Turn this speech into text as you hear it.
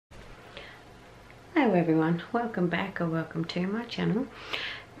Hello everyone, welcome back or welcome to my channel.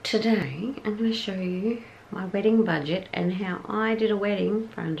 Today I'm going to show you my wedding budget and how I did a wedding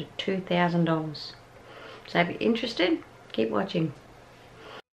for under $2,000. So if you're interested, keep watching.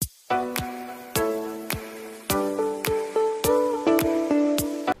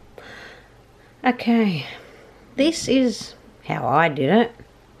 Okay, this is how I did it.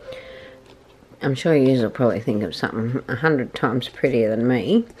 I'm sure you will probably think of something 100 times prettier than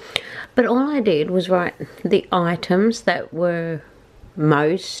me. But all I did was write the items that were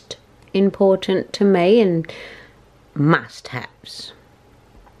most important to me and must-haves.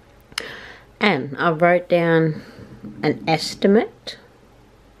 And I wrote down an estimate,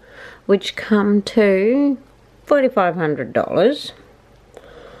 which come to $4,500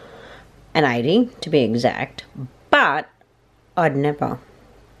 and $80 to be exact. But I'd never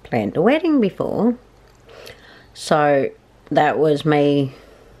planned a wedding before, so that was me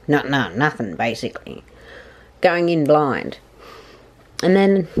nothing basically, going in blind. And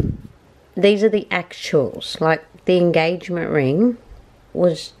then these are the actuals. Like the engagement ring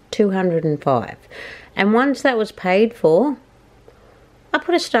was $205, and once that was paid for, I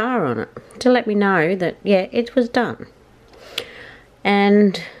put a star on it to let me know that yeah, it was done.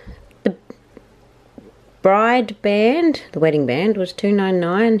 And the bride band, the wedding band, was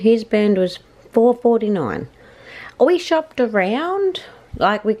 $299. His band was $449. We shopped around.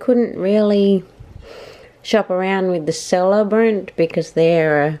 Like, we couldn't really shop around with the celebrant because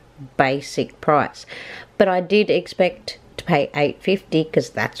they're a basic price. But I did expect to pay $850 because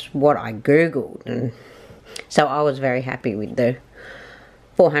that's what I googled, and so I was very happy with the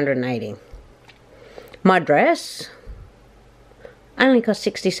 $480. My dress only cost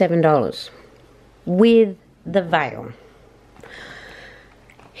 $67 with the veil.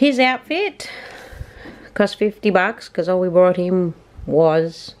 His outfit cost $50 because all we brought him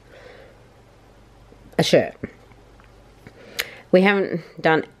was a shirt. We haven't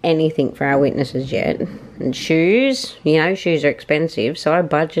done anything for our witnesses yet. And shoes, you know, shoes are expensive, so I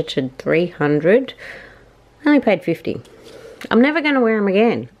budgeted $300. I only paid $50. I'm never going to wear them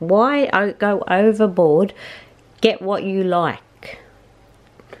again. Why go overboard? Get what you like.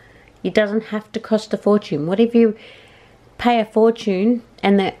 It doesn't have to cost a fortune. What if you pay a fortune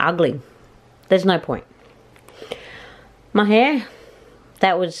and they're ugly? There's no point. My hair,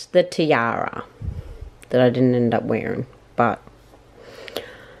 that was the tiara that I didn't end up wearing. But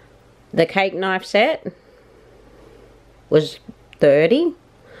the cake knife set was $30.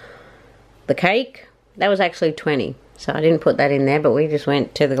 The cake, that was actually $20. So I didn't put that in there, but we just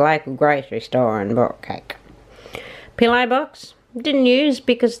went to the local grocery store and bought cake. Pillow box, didn't use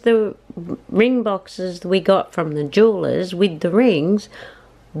because the ring boxes we got from the jewelers with the rings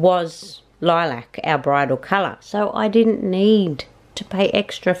was lilac, our bridal colour. So I didn't need to pay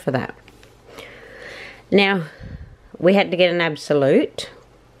extra for that. Now, we had to get an absolute.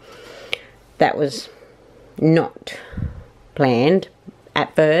 That was not planned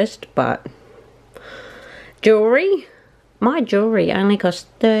at first, but jewellery, my jewellery only cost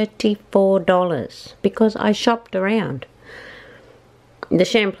 $34 because I shopped around. The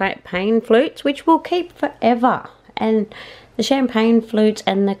champagne flutes, which we'll keep forever, and the champagne flutes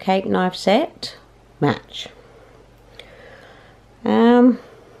and the cake knife set match.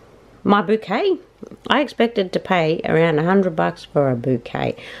 My bouquet, I expected to pay around $100 for a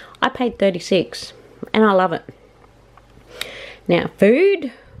bouquet. I paid $36 and I love it. Now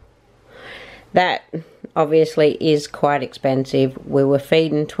food, that obviously is quite expensive. We were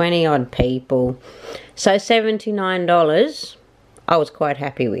feeding 20 odd people, so $79 I was quite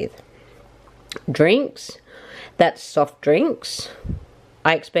happy with. Drinks, that's soft drinks.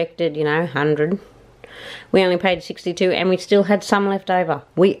 I expected, you know, 100. We only paid $62 and we still had some left over.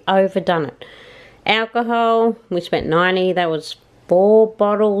 We overdone it. Alcohol, we spent $90. That was 4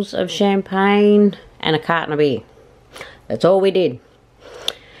 bottles of champagne and a carton of beer. That's all we did.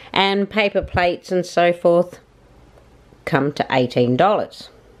 And paper plates and so forth come to $18.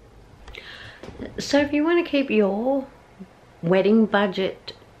 So if you want to keep your wedding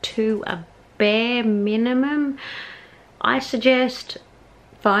budget to a bare minimum, I suggest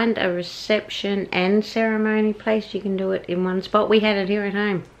find a reception and ceremony place. You can do it in one spot. We had it here at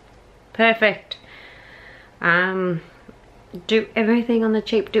home. Perfect. Do everything on the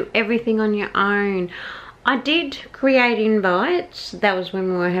cheap. Do everything on your own. I did create invites. That was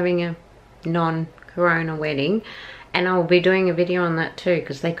when we were having a non-corona wedding, and I'll be doing a video on that too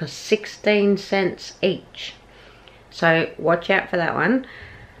because they cost 16 cents each. So watch out for that one.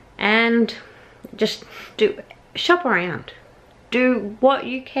 And just shop around. Do what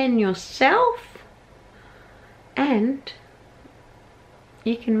you can yourself, and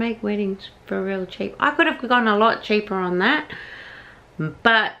You can make weddings for real cheap. I could have gone a lot cheaper on that,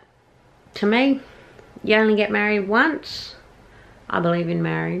 but to me, you only get married once. I believe in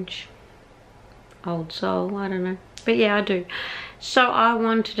marriage. Old soul, I don't know. But yeah, I do. So I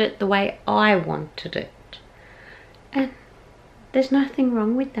wanted it the way I wanted it. And there's nothing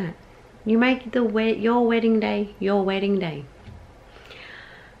wrong with that. You make your wedding day your wedding day.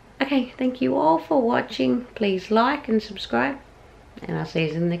 Okay, thank you all for watching. Please like and subscribe. And I'll see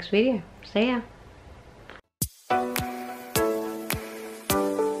you in the next video. See ya.